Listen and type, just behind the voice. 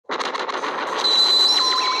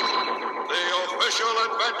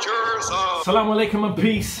adventures of... Assalamu alaikum and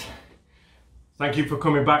peace. Thank you for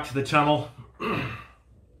coming back to the channel.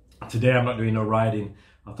 Today I'm not doing no riding.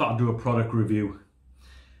 I thought I'd do a product review.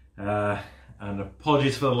 And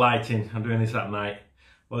apologies for the lighting, I'm doing this at night.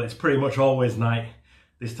 Well, it's pretty much always night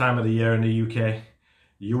this time of the year in the UK.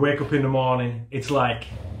 You wake up in the morning, it's like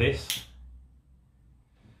this.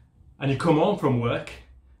 And you come home from work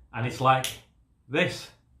and it's like this.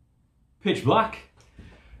 Pitch black.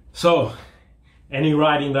 So, any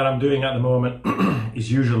riding that I'm doing at the moment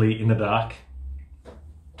is usually in the dark.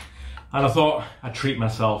 And I thought I'd treat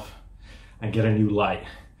myself and get a new light.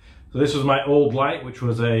 So this was my old light, which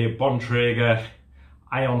was a Bontrager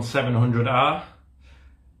Ion 700R.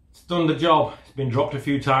 It's done the job. It's been dropped a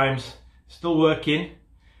few times. Still working,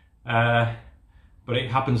 but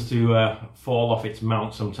it happens to fall off its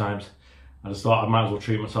mount sometimes. I just thought I might as well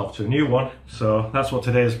treat myself to a new one. So that's what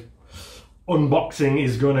today's unboxing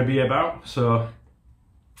is going to be about. So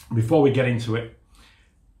before we get into it,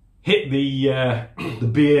 hit the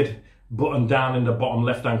beard button down in the bottom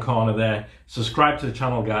left hand corner there. Subscribe to the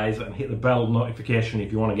channel, guys, and hit the bell notification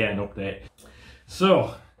if you want to get an update.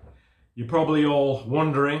 So you're probably all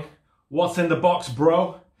wondering, what's in the box,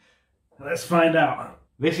 bro? Let's find out.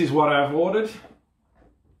 This is what I've ordered.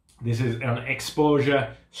 This is an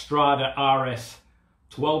Exposure Strada RS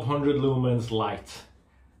 1200 lumens light.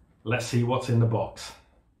 Let's see what's in the box.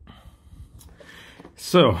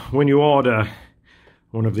 So when you order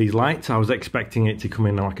one of these lights, I was expecting it to come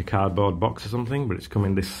in like a cardboard box or something, but it's come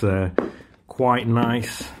in this quite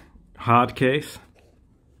nice hard case.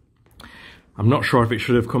 I'm not sure if it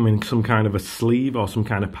should have come in some kind of a sleeve or some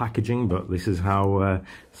kind of packaging, but this is how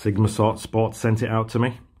Sigma Sports sent it out to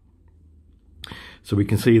me. So we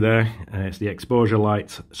can see there, it's the Exposure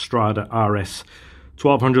Light Strada RS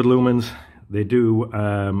 1200 lumens. They do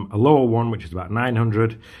a lower one, which is about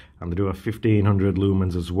 900, and they do a 1500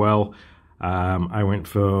 lumens as well. I went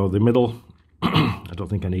for the middle. I don't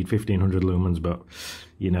think I need 1500 lumens, but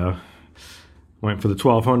you know, went for the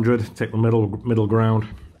 1200, take the middle ground.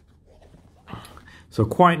 So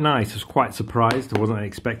quite nice. I was quite surprised. I wasn't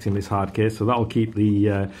expecting this hard case, so that'll keep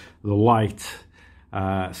the light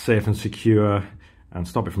safe and secure and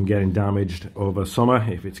stop it from getting damaged over summer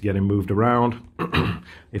if it's getting moved around.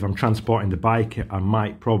 If I'm transporting the bike, I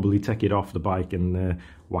might probably take it off the bike and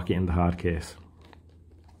whack it in the hard case.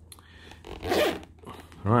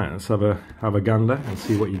 All right, let's have a gander and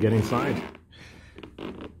see what you get inside.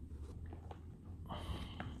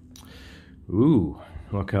 Ooh,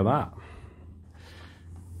 look at that.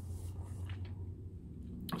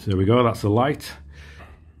 So there we go, that's the light.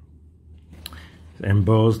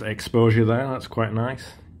 Embossed exposure there, that's quite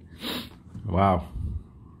nice. Wow.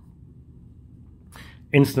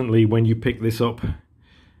 Instantly when you pick this up,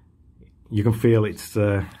 you can feel it's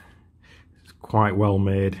quite well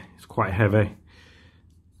made. It's quite heavy,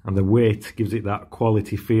 and the weight gives it that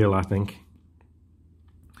quality feel, I think.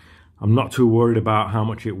 I'm not too worried about how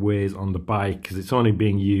much it weighs on the bike because it's only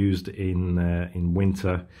being used in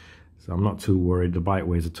winter, so I'm not too worried. The bike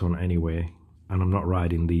weighs a ton anyway, and I'm not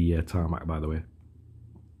riding the tarmac, by the way.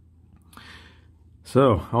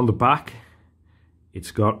 So on the back,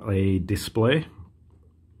 it's got a display.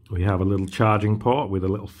 We have a little charging port with a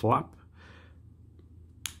little flap.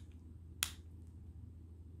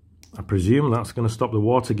 I presume that's going to stop the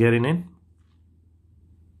water getting in.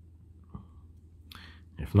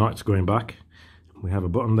 If not, it's going back. We have a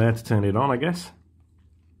button there to turn it on, I guess.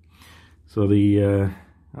 So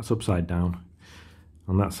that's upside down.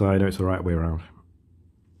 On that side, it's the right way around.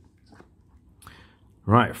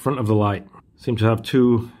 Right, front of the light. Seem to have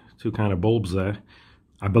two kind of bulbs there.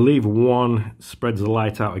 I believe one spreads the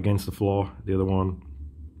light out against the floor. The other one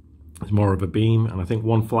is more of a beam, and I think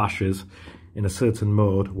one flashes in a certain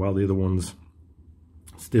mode while the other one's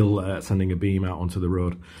still sending a beam out onto the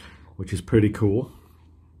road, which is pretty cool.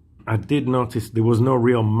 I did notice there was no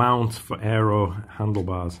real mount for aero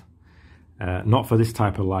handlebars. Not for this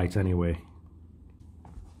type of light anyway.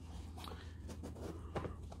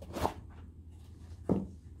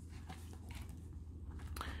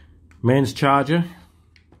 Mains charger.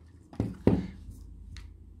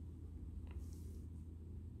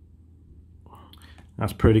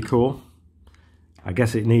 That's pretty cool. I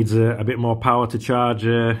guess it needs a bit more power to charge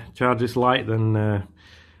this light than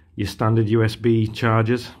your standard USB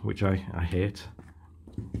chargers, which I hate.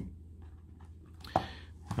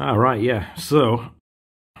 Alright, yeah, so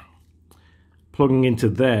plugging into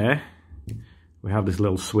there, we have this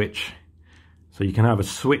little switch. So you can have a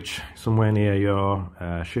switch somewhere near your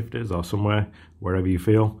shifters or somewhere, wherever you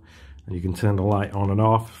feel, and you can turn the light on and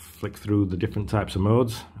off, flick through the different types of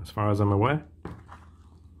modes, as far as I'm aware.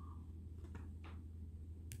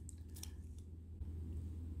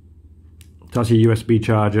 That's your USB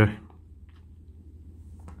charger.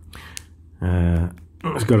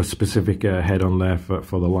 It's got a specific head on there for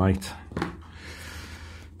the light.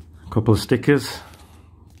 A couple of stickers.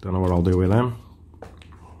 Don't know what I'll do with them.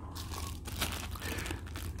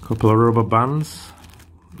 A couple of rubber bands.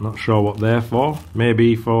 Not sure what they're for.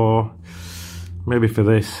 Maybe for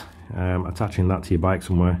this. Attaching that to your bike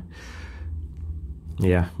somewhere.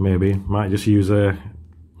 Yeah, maybe. Might just use a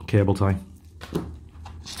cable tie.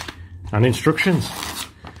 And instructions.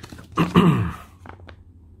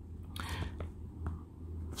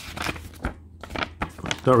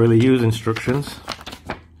 Don't really use instructions.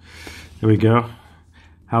 Here we go.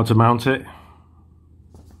 How to mount it.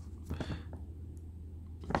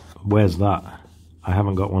 Where's that? I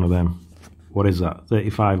haven't got one of them. What is that?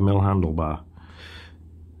 35mm handlebar.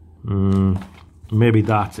 Maybe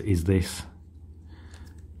that is this.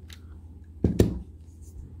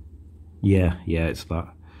 Yeah, it's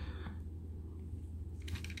that.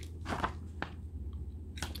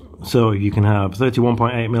 So you can have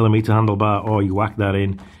 31.8mm handlebar, or you whack that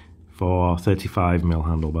in for 35mm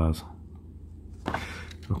handlebars.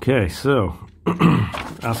 Okay, so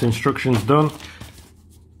that's instructions done.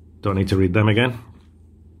 Don't need to read them again.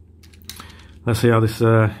 Let's see how this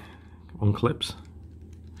unclips.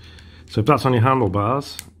 So if that's on your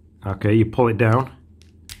handlebars, okay, you pull it down.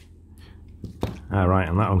 Alright,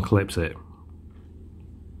 and that unclips it.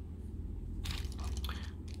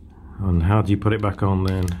 And how do you put it back on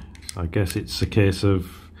then? I guess it's a case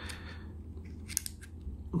of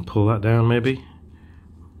pull that down maybe.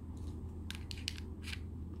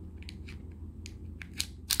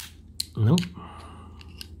 Nope.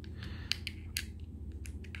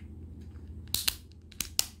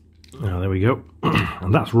 Now there we go.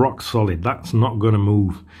 And that's rock solid. That's not going to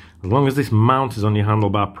move. As long as this mount is on your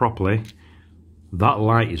handlebar properly, that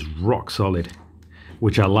light is rock solid,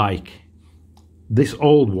 which I like. This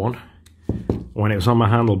old one, when it was on my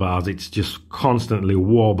handlebars, it's just constantly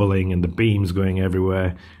wobbling and the beam's going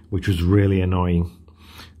everywhere, which was really annoying.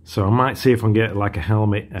 So I might see if I can get like a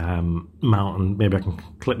helmet mount, and maybe I can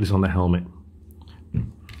clip this on the helmet.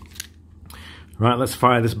 Right, let's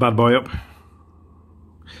fire this bad boy up.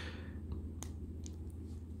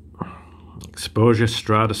 Exposure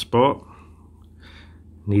Strada Sport.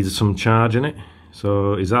 Needs some charge in it.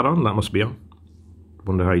 So is that on? That must be on.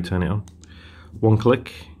 Wonder how you turn it on. One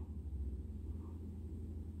click.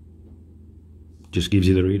 Just gives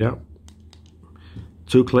you the readout.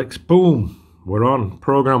 2 clicks. Boom. We're on.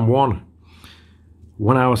 Program 1.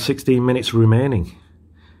 1 hour 16 minutes remaining.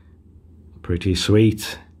 Pretty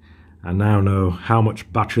sweet. I now know how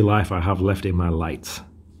much battery life I have left in my lights.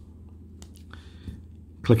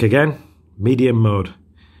 Click again. Medium mode.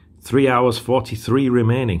 3 hours 43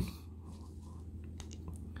 remaining.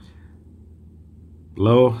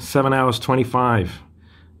 Low, 7 hours 25.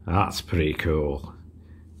 That's pretty cool.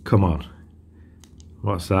 Come on.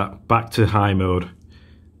 What's that? Back to high mode.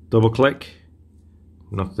 Double click.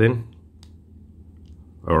 Nothing.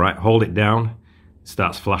 Alright, hold it down. It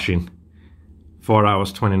starts flashing. 4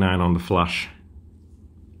 hours 29 on the flash.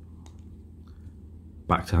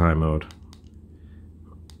 Back to high mode.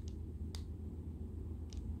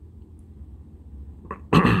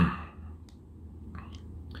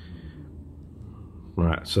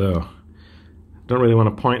 Right, so I don't really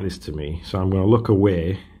want to point this to me, so I'm going to look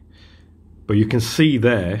away. But you can see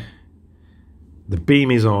there, the beam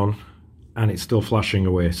is on and it's still flashing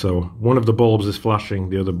away. So one of the bulbs is flashing,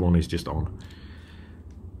 the other one is just on.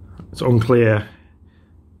 It's unclear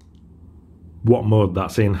what mode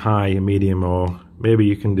that's in, high, medium, or maybe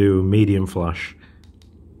you can do medium flash,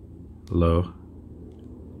 low.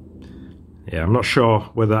 Yeah, I'm not sure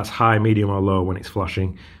whether that's high, medium, or low when it's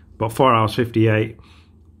flashing. But 4 hours 58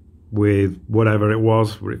 with whatever it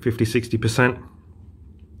was, we're at 50-60%.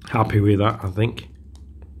 Happy with that, I think.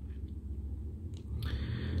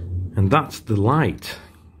 And that's the light.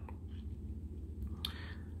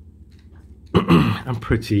 I'm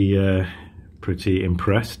pretty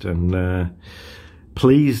impressed and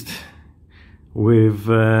pleased with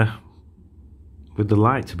the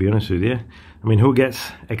light, to be honest with you. I mean, who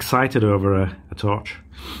gets excited over a torch?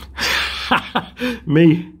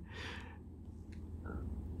 Me.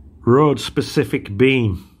 Road specific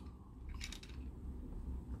beam.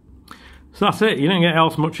 So that's it. You don't get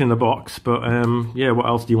else much in the box, but yeah, what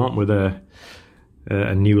else do you want with a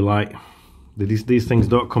new light? These things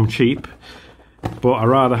don't come cheap, but I'd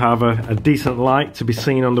rather have a decent light to be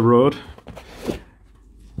seen on the road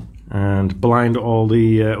and blind all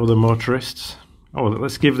the other motorists. Oh,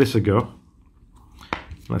 let's give this a go.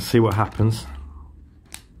 Let's see what happens.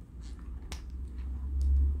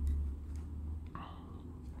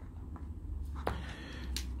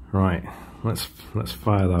 Right, let's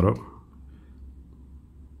fire that up.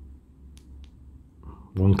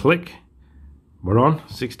 One click, we're on,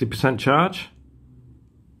 60% charge.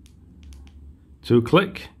 2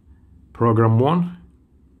 click, program 1.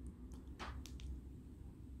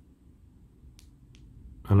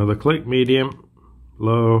 Another click, medium,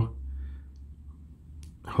 low,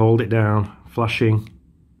 hold it down, flashing,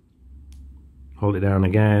 hold it down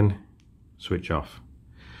again, switch off.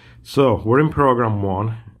 So we're in program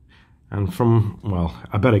 1, and well,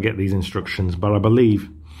 I better get these instructions, but I believe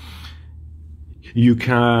you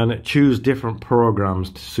can choose different programs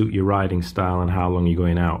to suit your riding style and how long you're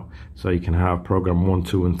going out. So you can have program 1,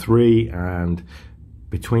 2 and 3, and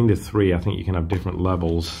between the 3 I think you can have different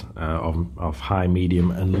levels of high,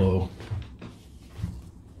 medium and low.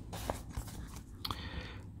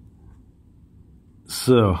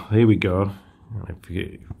 So here we go, if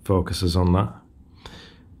it focuses on that.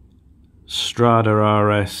 Strada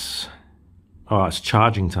RS, oh, it's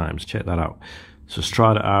charging times, check that out. So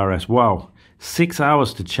Strada RS, wow, 6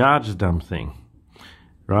 hours to charge the damn thing.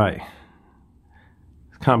 Right,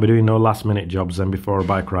 can't be doing no last minute jobs then before a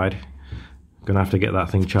bike ride. Gonna have to get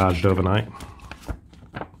that thing charged overnight.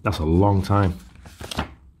 That's a long time.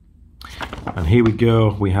 And here we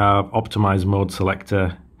go, we have optimized mode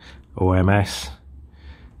selector, OMS,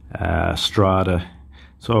 Strada.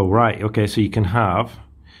 So right, okay, so you can have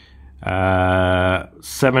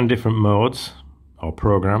 7 different modes or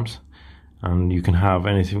programs, and you can have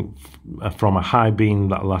anything from a high beam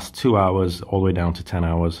that lasts 2 hours all the way down to 10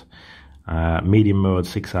 hours, medium mode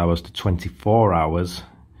 6 hours to 24 hours,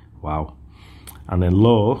 wow, and then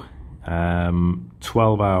low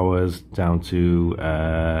 12 hours down to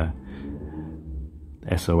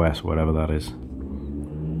SOS, whatever that is.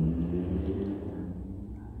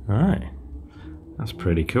 Alright, that's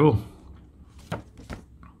pretty cool.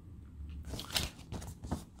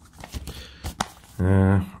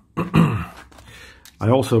 I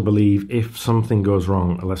also believe if something goes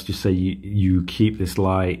wrong, let's just say you keep this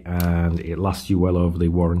light and it lasts you well over the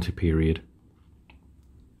warranty period,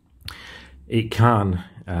 it can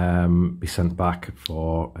be sent back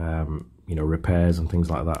for you know, repairs and things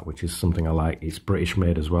like that, which is something I like. It's British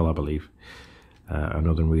made as well, I believe.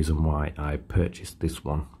 Another reason why I purchased this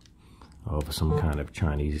one over some kind of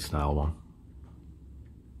Chinese style one.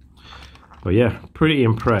 But yeah, pretty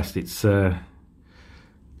impressed. It's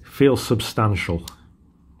feels substantial.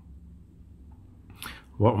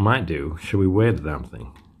 What we might do, should we weigh the damn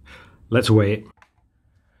thing? Let's weigh it.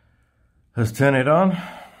 Let's turn it on.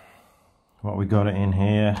 What we got it in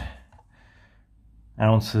here,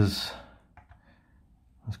 ounces.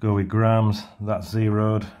 Let's go with grams. That's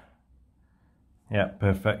zeroed. Yeah,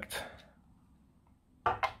 perfect.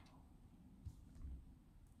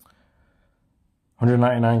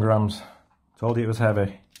 199 grams. Told you it was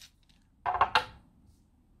heavy.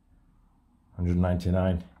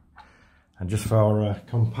 199. And just for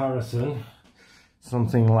comparison,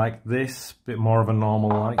 something like this, bit more of a normal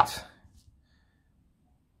light,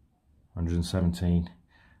 117.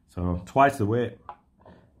 So twice the weight,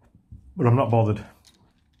 but I'm not bothered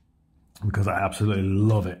because I absolutely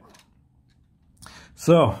love it.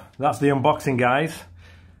 So that's the unboxing, guys.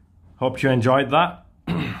 Hope you enjoyed that.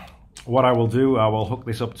 What I will do, I will hook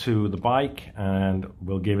this up to the bike and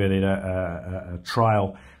we'll give it a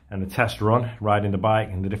trial and a test run, riding the bike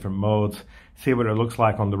in the different modes, see what it looks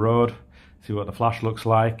like on the road, see what the flash looks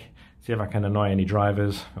like, see if I can annoy any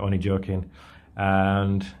drivers, only joking.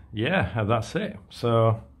 And yeah, that's it.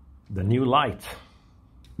 So the new light.